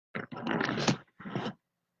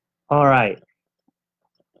All right.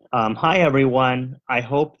 Hi, everyone. I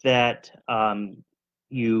hope that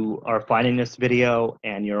you are finding this video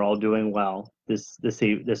and you're all doing well this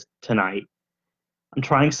tonight. I'm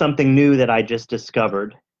trying something new that I just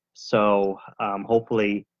discovered, so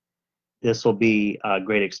hopefully this will be a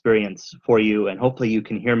great experience for you, and hopefully you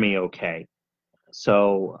can hear me okay.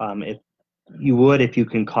 So if you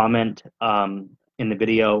can comment in the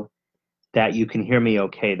video that you can hear me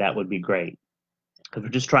okay, that would be great because we're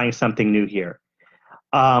just trying something new here.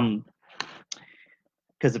 Um,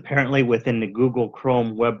 because apparently within the Google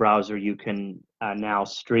Chrome web browser, you can now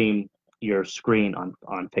stream your screen on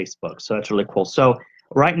Facebook. So that's really cool. So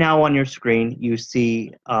right now on your screen, you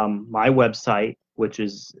see my website, which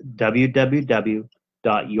is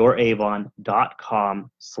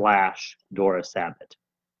www.youravon.com/Doris Abbott.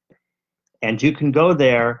 And you can go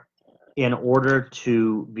there in order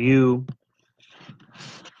to view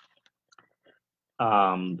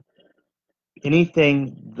um,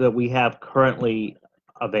 anything that we have currently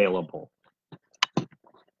available.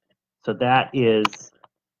 So that is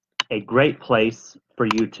a great place for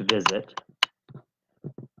you to visit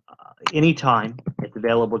anytime. It's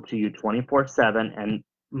available to you 24/7. And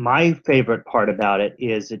my favorite part about it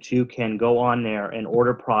is that you can go on there and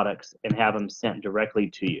order products and have them sent directly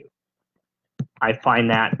to you. I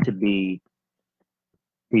find that to be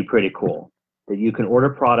pretty cool, that you can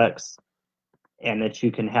order products and that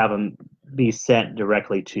you can have them be sent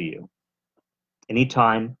directly to you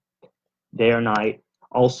anytime, day or night.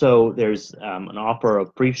 Also, there's an offer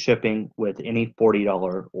of free shipping with any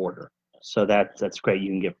 $40 order. So that's great. You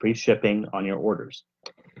can get free shipping on your orders.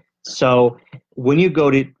 So when you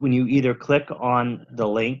either click on the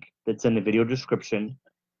link that's in the video description,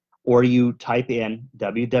 or you type in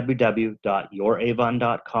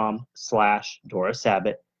www.youravon.com/Doris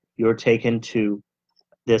Abbott, you're taken to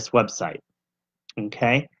this website.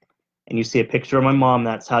 Okay? And you see a picture of my mom.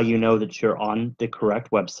 That's how you know that you're on the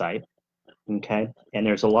correct website. Okay? And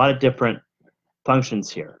there's a lot of different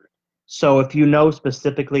functions here. So if you know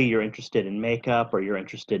specifically you're interested in makeup or you're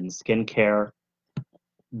interested in skincare,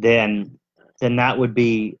 then that would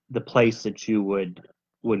be the place that you would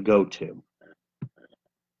go to.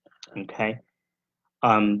 Okay,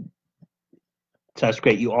 so that's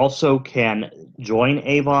great. You also can join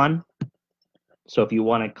Avon. So if you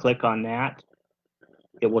want to click on that,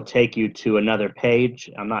 it will take you to another page.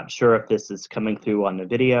 I'm not sure if this is coming through on the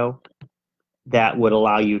video. That would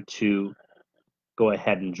allow you to go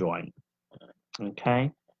ahead and join.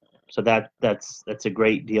 Okay, so that's a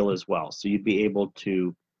great deal as well. So you'd be able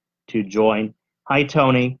to join. Hi,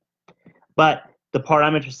 Tony. But the part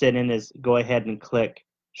I'm interested in is go ahead and click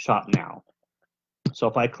Shop Now. So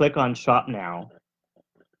if I click on Shop Now,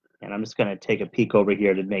 and I'm just going to take a peek over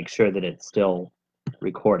here to make sure that it's still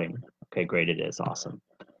recording. Okay, great, it is. Awesome.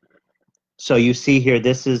 So you see here,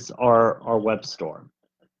 this is our web store.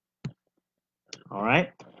 All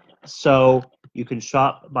right. So you can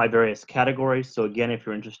shop by various categories. So again, if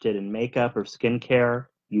you're interested in makeup or skincare,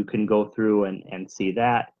 you can go through and see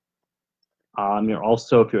that. You're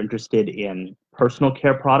also, if you're interested in personal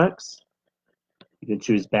care products, you can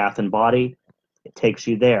choose Bath and Body. It takes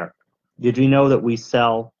you there. Did you know that we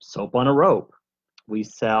sell soap on a rope? We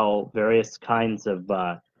sell various kinds of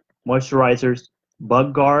moisturizers.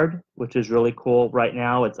 Bug Guard, which is really cool right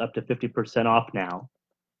now. It's up to 50% off now.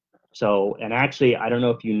 So, and actually, I don't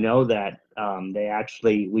know if you know that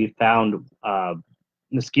we found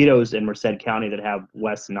mosquitoes in Merced County that have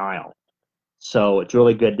West Nile. So it's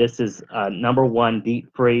really good. This is #1 DEET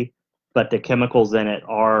free, but the chemicals in it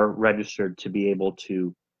are registered to be able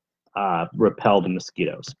to repel the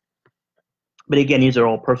mosquitoes. But again, these are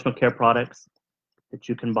all personal care products that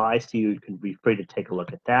you can buy, so you can be free to take a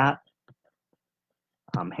look at that.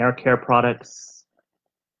 Hair care products,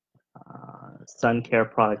 sun care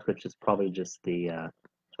products, which is probably just the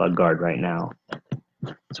Bug Guard right now.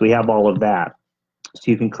 So we have all of that.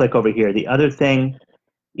 So you can click over here. The other thing,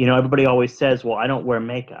 you know, everybody always says, well, I don't wear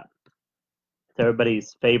makeup. It's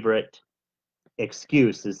everybody's favorite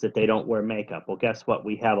excuse is that they don't wear makeup. Well, guess what?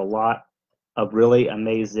 We have a lot of really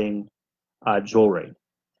amazing jewelry.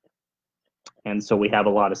 And so we have a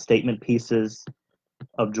lot of statement pieces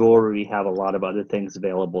of jewelry. We have a lot of other things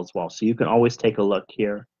available as well. So you can always take a look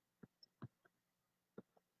here.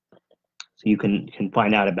 So you can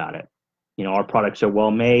find out about it. You know, our products are well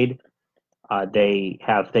made. They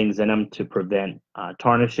have things in them to prevent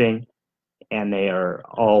tarnishing, and they are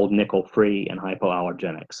all nickel-free and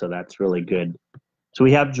hypoallergenic. So that's really good. So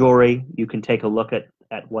we have jewelry. You can take a look at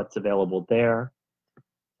what's available there.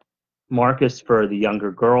 Marcus for the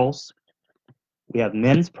younger girls. We have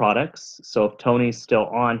men's products. So if Tony's still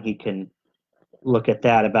on, he can look at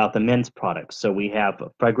that about the men's products. So we have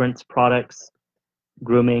fragrance products,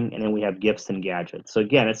 grooming, and then we have gifts and gadgets. So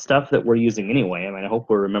again, it's stuff that we're using anyway. I mean, I hope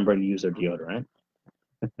we're remembering to use our deodorant.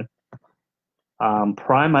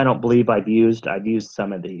 Prime, I don't believe I've used. I've used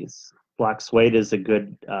some of these. Black Suede is a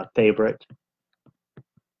good favorite.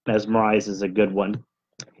 Mesmerize is a good one.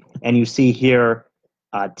 And you see here,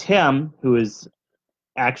 Tim, who is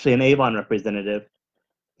actually an Avon representative,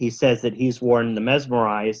 he says that he's worn the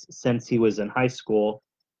Mesmerize since he was in high school,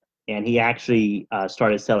 and he actually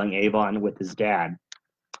started selling Avon with his dad,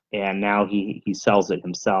 and now he sells it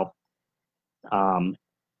himself. And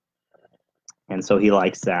so he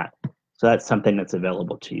likes that. So that's something that's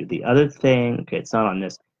available to you. The other thing, okay, it's not on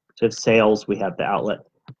this. So if sales, we have the outlet.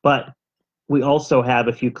 But we also have,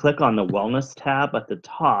 if you click on the wellness tab at the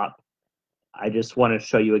top, I just want to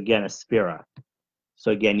show you again Aspira.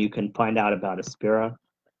 So again, you can find out about Aspira.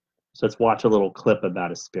 So let's watch a little clip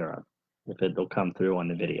about Aspira, if it'll come through on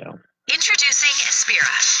the video. Introducing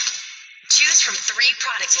Aspira. Choose from 3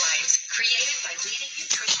 product lines created by leading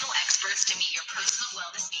nutritional experts to meet your personal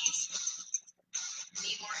wellness needs.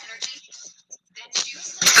 Need more energy? Then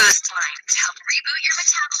choose the Boost line to help reboot your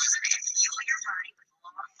metabolism and fuel your body with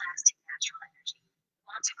long-lasting natural energy.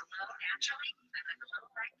 Want to glow naturally? Then the Glow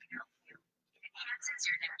Light can help you. It enhances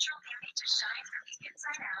your natural beauty to shine from the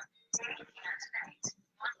inside out, day and night.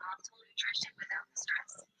 Want optimal nutrition without the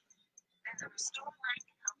stress? Then the Restore line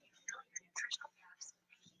can help you fill your nutritional gaps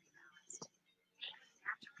and keep you balanced. Naming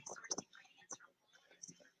naturally sourced ingredients from whole food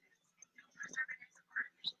superfoods and no preservatives or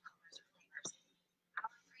artificial colors or flavors.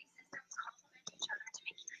 Our 3 systems complement each other to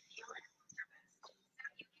make you feel and look your best, so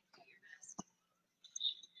you can do your best.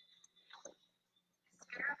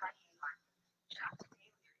 Aspira by Avon. Shop today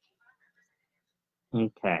with your Avon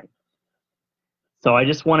representative. Okay. So I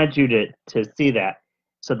just wanted you to see that.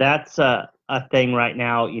 So that's a thing right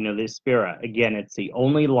now, the Aspira. Again, it's the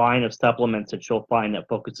only line of supplements that you'll find that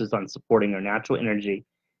focuses on supporting your natural energy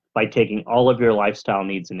by taking all of your lifestyle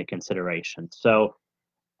needs into consideration. So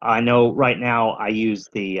I know right now I use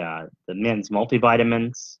the men's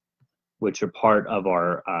multivitamins, which are part of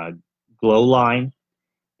our Glow line,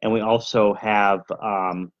 and we also have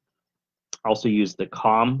also use the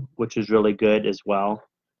Calm, which is really good as well.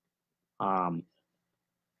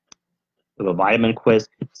 With a vitamin quiz.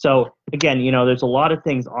 So again, there's a lot of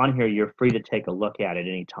things on here. You're free to take a look at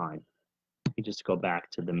any time. You just go back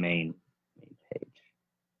to the main page.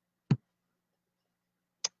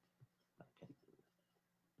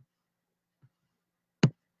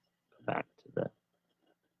 Back to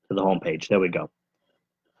the home page. There we go.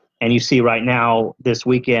 And you see right now, this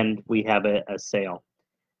weekend, we have a sale.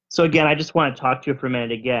 So again, I just want to talk to you for a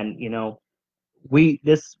minute. Again, we've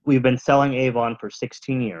been selling Avon for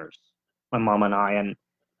 16 years, my mom and I, and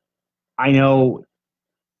I know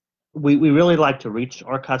we really like to reach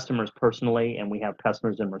our customers personally, and we have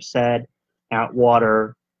customers in Merced,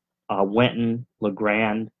 Atwater, Winton,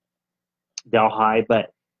 LeGrand, Delhi,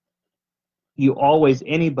 but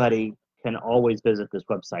anybody can always visit this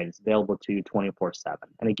website. It's available to you 24/7.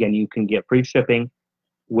 And again, you can get free shipping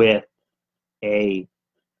with a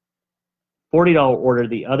 $40 order.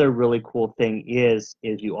 The other really cool thing is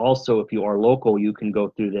you also, if you are local, you can go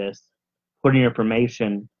through this, put in your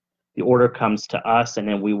information, the order comes to us, and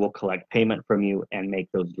then we will collect payment from you and make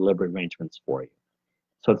those delivery arrangements for you.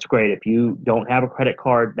 So it's great. If you don't have a credit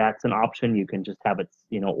card, that's an option. You can just have it,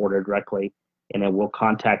 order directly, and then we'll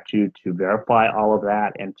contact you to verify all of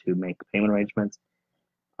that and to make payment arrangements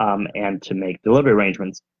and to make delivery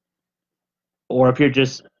arrangements. Or if you're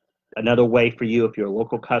just another way for you, if you're a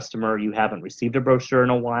local customer, you haven't received a brochure in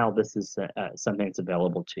a while, this is something that's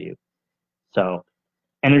available to you. So,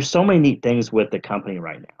 and there's so many neat things with the company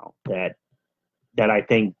right now that I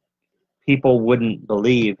think people wouldn't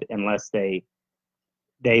believe unless they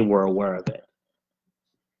were aware of it.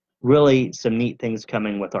 Really some neat things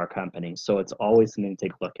coming with our company. So it's always something to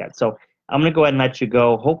take a look at. So I'm going to go ahead and let you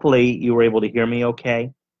go. Hopefully you were able to hear me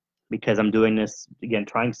okay, because I'm doing this, again,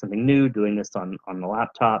 trying something new, doing this on the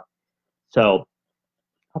laptop. So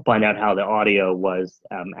I'll find out how the audio was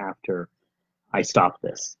after I stop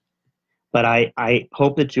this. But I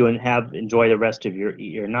hope that you enjoy the rest of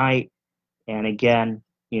your night. And again,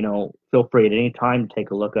 feel free at any time to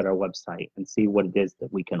take a look at our website and see what it is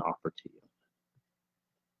that we can offer to you.